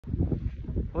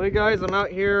Well, hey guys, I'm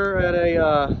out here at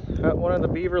at one of the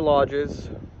beaver lodges,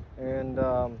 and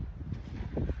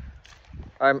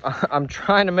I'm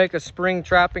trying to make a spring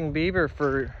trapping beaver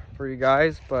for you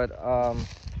guys, but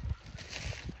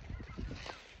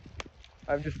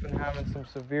I've just been having some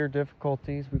severe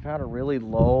difficulties. We've had a really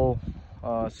low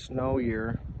snow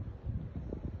year.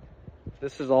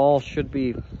 This is all should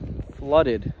be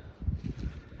flooded.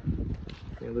 You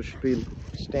know, there should be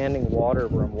standing water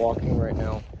where I'm walking right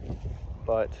now,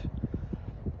 but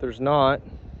there's not,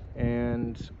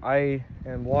 and I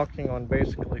am walking on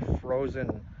basically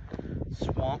frozen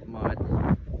swamp mud,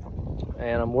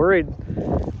 and I'm worried,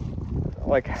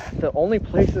 like, the only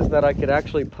places that I could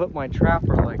actually put my trap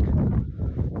are like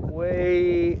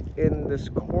way in this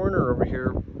corner over here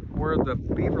where the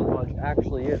beaver lodge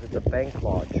actually is. It's a bank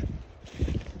lodge,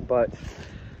 but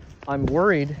I'm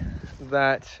worried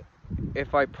that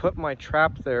if I put my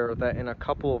trap there, that in a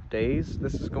couple of days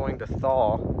this is going to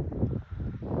thaw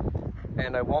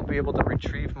and I won't be able to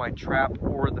retrieve my trap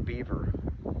or the beaver.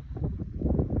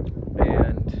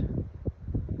 And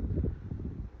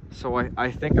so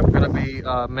I think I'm gonna be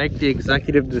make the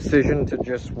executive decision to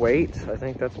just wait. I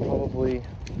think that's probably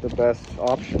the best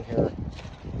option here.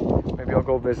 Maybe I'll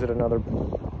go visit another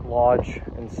lodge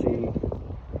and see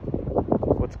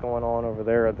what's going on over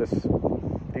there.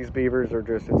 These beavers are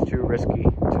just, it's too risky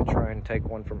to try and take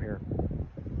one from here.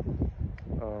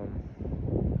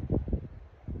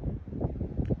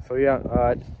 So yeah,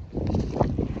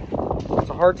 it's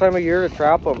a hard time of year to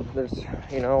trap them. There's,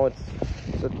 you know, it's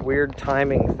a weird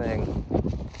timing thing.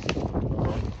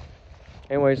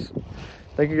 Anyways,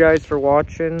 thank you guys for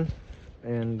watching,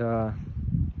 and there'll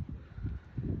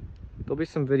be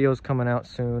some videos coming out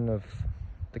soon of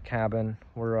the cabin.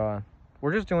 We're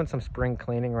just doing some spring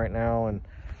cleaning right now, and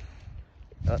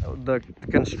the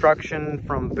construction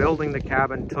from building the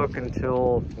cabin took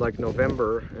until like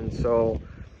November, and so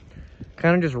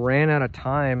kind of just ran out of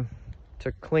time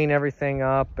to clean everything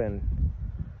up, and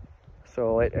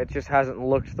so it just hasn't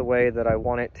looked the way that I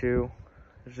want it to.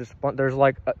 There's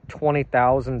like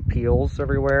 20,000 peels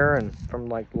everywhere, and from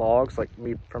like logs, like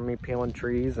from me peeling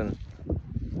trees and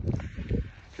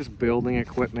just building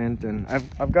equipment, and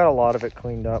I've got a lot of it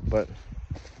cleaned up, but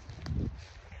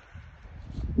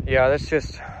yeah, that's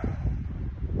just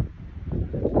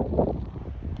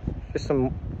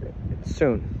some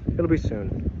soon. It'll be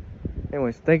soon.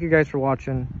 Anyways, thank you guys for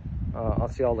watching. I'll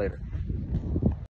see y'all later.